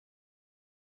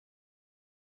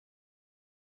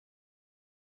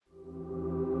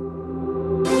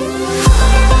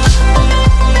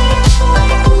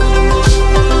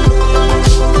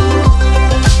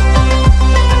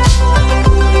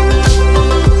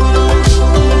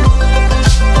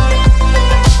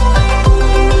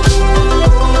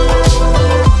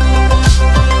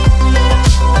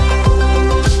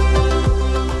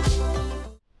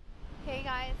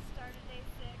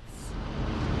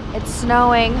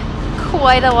snowing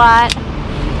quite a lot.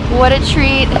 What a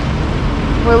treat.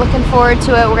 We're looking forward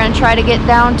to it. We're going to try to get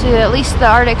down to at least the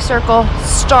Arctic Circle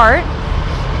start.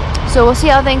 So we'll see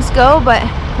how things go, but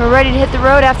we're ready to hit the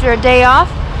road after a day off.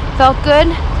 Felt good.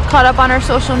 Caught up on our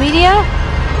social media,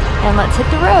 and let's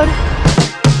hit the road.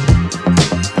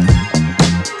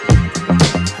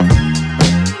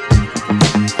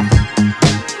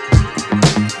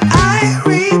 I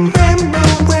remember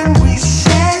when we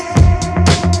said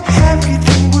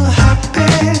everything will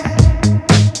happen.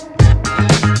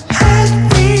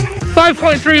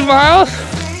 5.3 miles.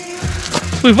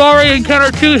 We've already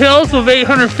encountered 2 hills of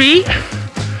 800 feet.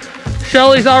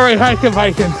 Shelly's already hiking.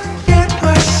 Get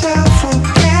myself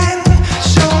again,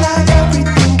 so that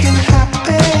everything can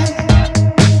happen.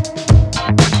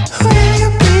 Will you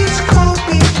please call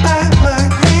me by my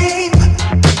name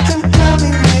and tell me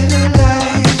little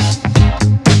lies?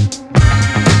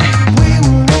 We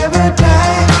will never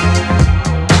die.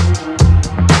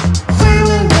 We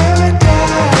will never die.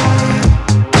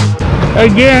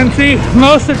 Again, see,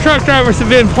 most of the truck drivers have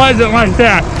been pleasant like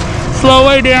that. Slow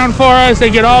way down for us, they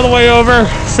get all the way over,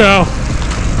 so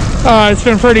it's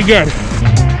been pretty good.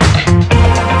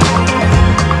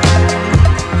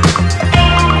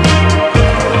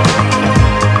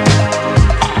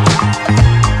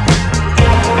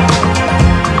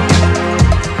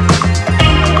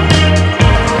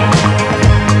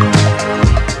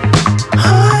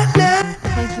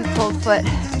 Thank you, Coldfoot,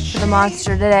 for the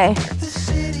monster today. I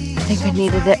think we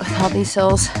needed it with all these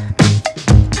hills.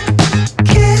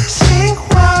 Kissing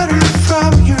water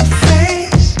from your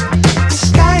face, the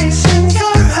sky is in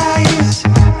your eyes.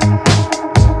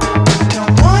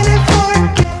 Don't wanna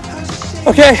forget.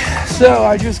 Okay, so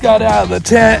I just got out of the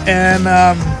tent, and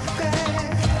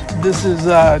this is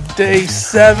day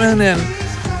 7, and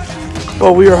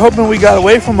well, we were hoping we got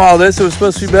away from all this. It was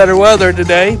supposed to be better weather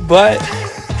today, but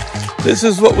this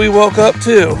is what we woke up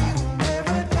to.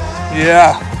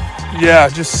 Yeah,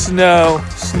 just snow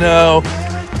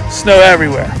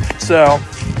everywhere. So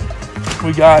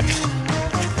we got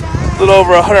a little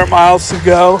over 100 miles to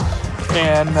go,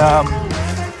 and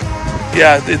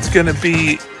yeah, it's gonna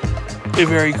be a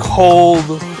very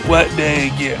cold, wet day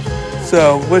again.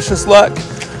 So wish us luck.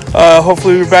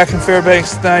 Hopefully we're back in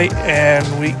Fairbanks tonight, and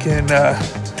we can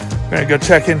we're gonna go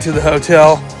check into the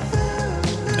hotel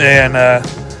and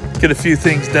get a few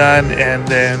things done, and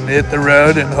then hit the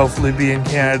road and hopefully be in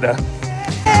Canada.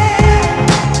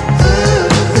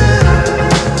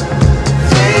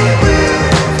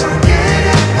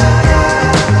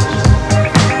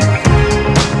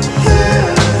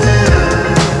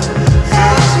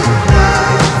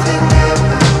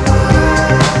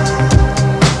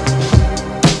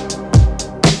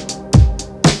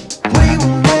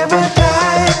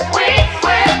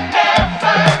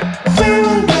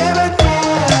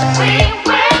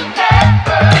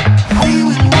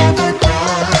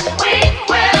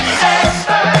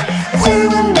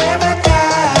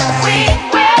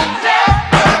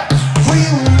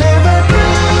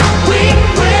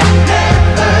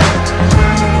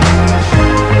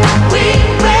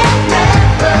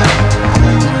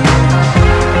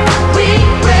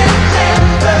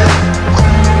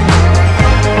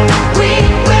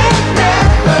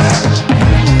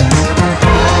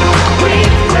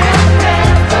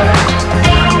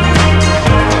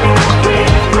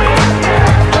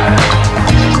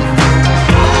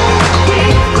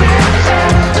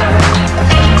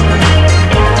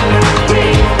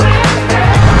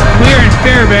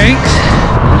 Fairbanks.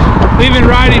 We've been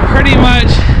riding pretty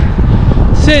much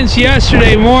since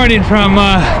yesterday morning from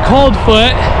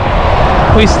Coldfoot.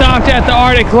 We stopped at the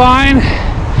Arctic line.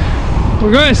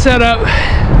 We're going to set up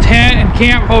tent and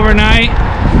camp overnight.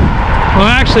 Well,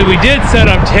 actually we did set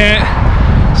up tent.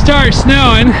 Started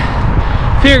snowing.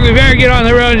 Figured we better get on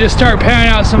the road and just start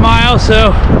pounding out some miles.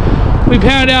 So we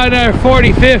pounded out another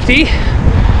 40-50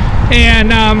 and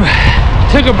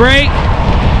took a break.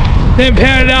 Then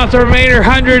pounded out the remainder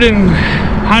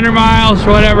 100 miles,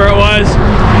 or whatever it was.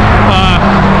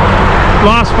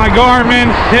 Lost my Garmin,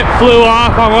 it flew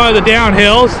off on one of the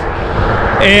downhills,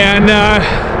 and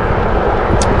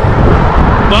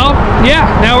well, yeah,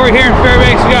 now we're here in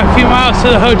Fairbanks. We got a few miles to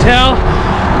the hotel.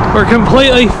 We're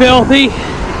completely filthy.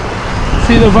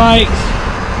 See the bikes,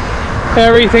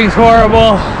 everything's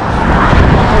horrible.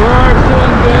 Aurora's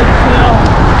doing good still.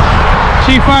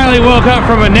 She finally woke up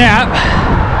from a nap.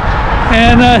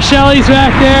 And Shelly's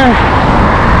back there.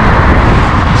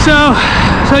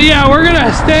 So yeah, we're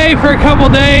gonna stay for a couple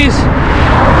days,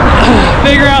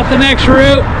 figure out the next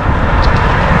route,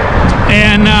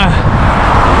 and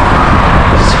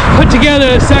put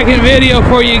together a second video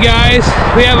for you guys.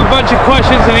 We have a bunch of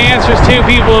questions and answers too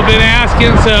people have been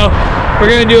asking, so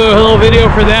we're going to do a little video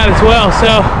for that as well.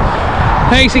 So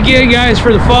thanks again guys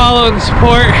for the follow and the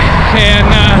support, and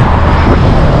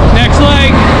next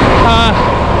leg,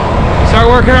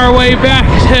 start working our way back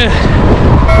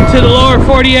to the lower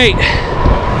 48.